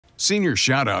Senior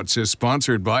Shoutouts is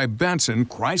sponsored by Benson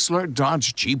Chrysler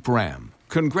Dodge Jeep Ram.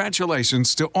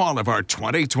 Congratulations to all of our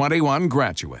 2021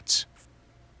 graduates.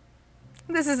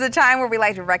 This is the time where we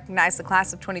like to recognize the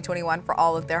class of 2021 for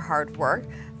all of their hard work.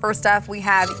 First up, we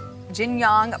have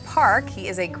Jinyoung Park. He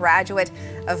is a graduate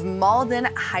of Malden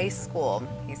High School.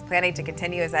 He's planning to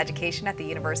continue his education at the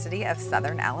University of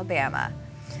Southern Alabama.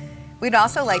 We'd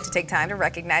also like to take time to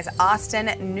recognize Austin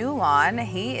Newlon.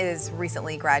 He is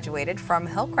recently graduated from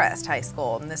Hillcrest High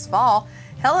School. And this fall,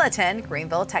 he'll attend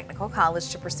Greenville Technical College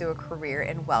to pursue a career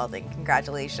in welding.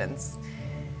 Congratulations.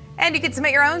 And you can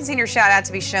submit your own senior shout out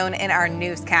to be shown in our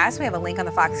newscast. We have a link on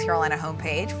the Fox Carolina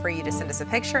homepage for you to send us a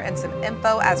picture and some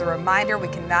info. As a reminder, we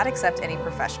cannot accept any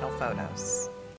professional photos.